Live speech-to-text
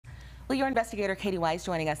Well, your investigator, Katie Wise,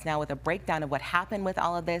 joining us now with a breakdown of what happened with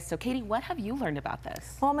all of this. So, Katie, what have you learned about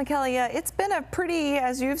this? Well, Michaela, it's been a pretty,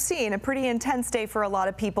 as you've seen, a pretty intense day for a lot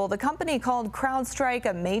of people. The company called CrowdStrike,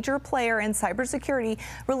 a major player in cybersecurity,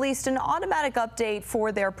 released an automatic update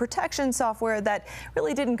for their protection software that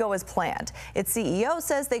really didn't go as planned. Its CEO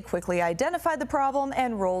says they quickly identified the problem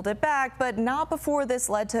and rolled it back, but not before this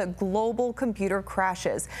led to global computer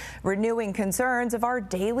crashes, renewing concerns of our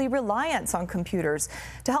daily reliance on computers.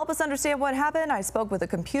 To help us understand what happened, I spoke with a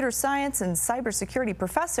computer science and cybersecurity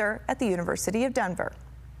professor at the University of Denver.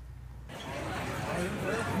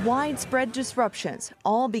 Widespread disruptions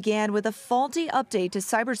all began with a faulty update to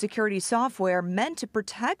cybersecurity software meant to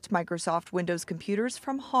protect Microsoft Windows computers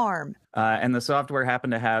from harm. And the software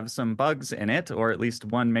happened to have some bugs in it, or at least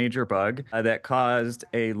one major bug, that caused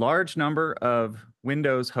a large number of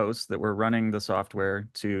Windows hosts that were running the software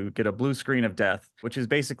to get a blue screen of death, which is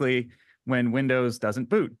basically when Windows doesn't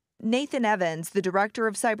boot. Nathan Evans, the director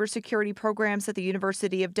of cybersecurity programs at the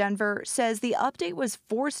University of Denver, says the update was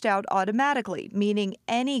forced out automatically, meaning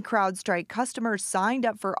any CrowdStrike customer signed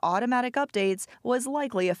up for automatic updates was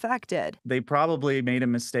likely affected. They probably made a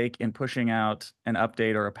mistake in pushing out an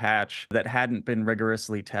update or a patch that hadn't been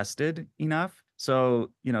rigorously tested enough.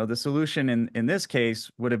 So, the solution in this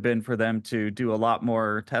case would have been for them to do a lot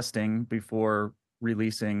more testing before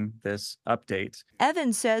releasing this update.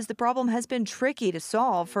 Evans says the problem has been tricky to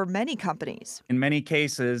solve for many companies. In many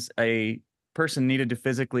cases, a person needed to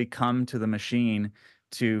physically come to the machine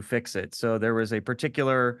to fix it. So there was a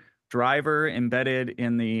particular driver embedded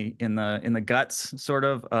in the guts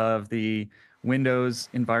of the Windows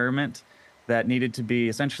environment that needed to be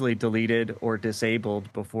essentially deleted or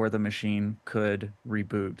disabled before the machine could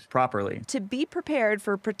reboot properly. To be prepared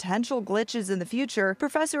for potential glitches in the future,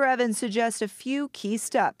 Professor Evans suggests a few key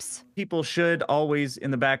steps. People should always,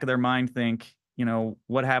 in the back of their mind, think,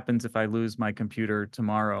 what happens if I lose my computer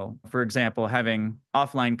tomorrow? For example, having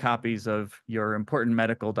offline copies of your important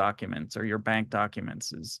medical documents or your bank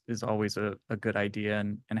documents is always a good idea,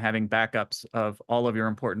 and having backups of all of your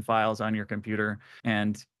important files on your computer,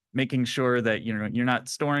 and making sure that you're not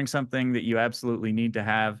storing something that you absolutely need to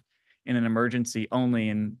have in an emergency only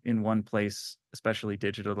in one place, especially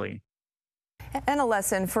digitally. And a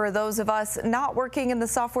lesson for those of us not working in the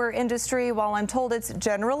software industry. While I'm told it's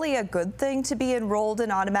generally a good thing to be enrolled in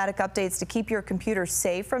automatic updates to keep your computer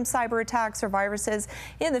safe from cyber attacks or viruses,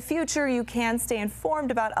 in the future you can stay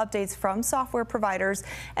informed about updates from software providers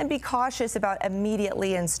and be cautious about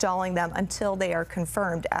immediately installing them until they are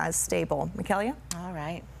confirmed as stable. Michaela? All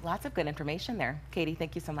right. Lots of good information there. Katie,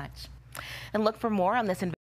 thank you so much. And look for more on this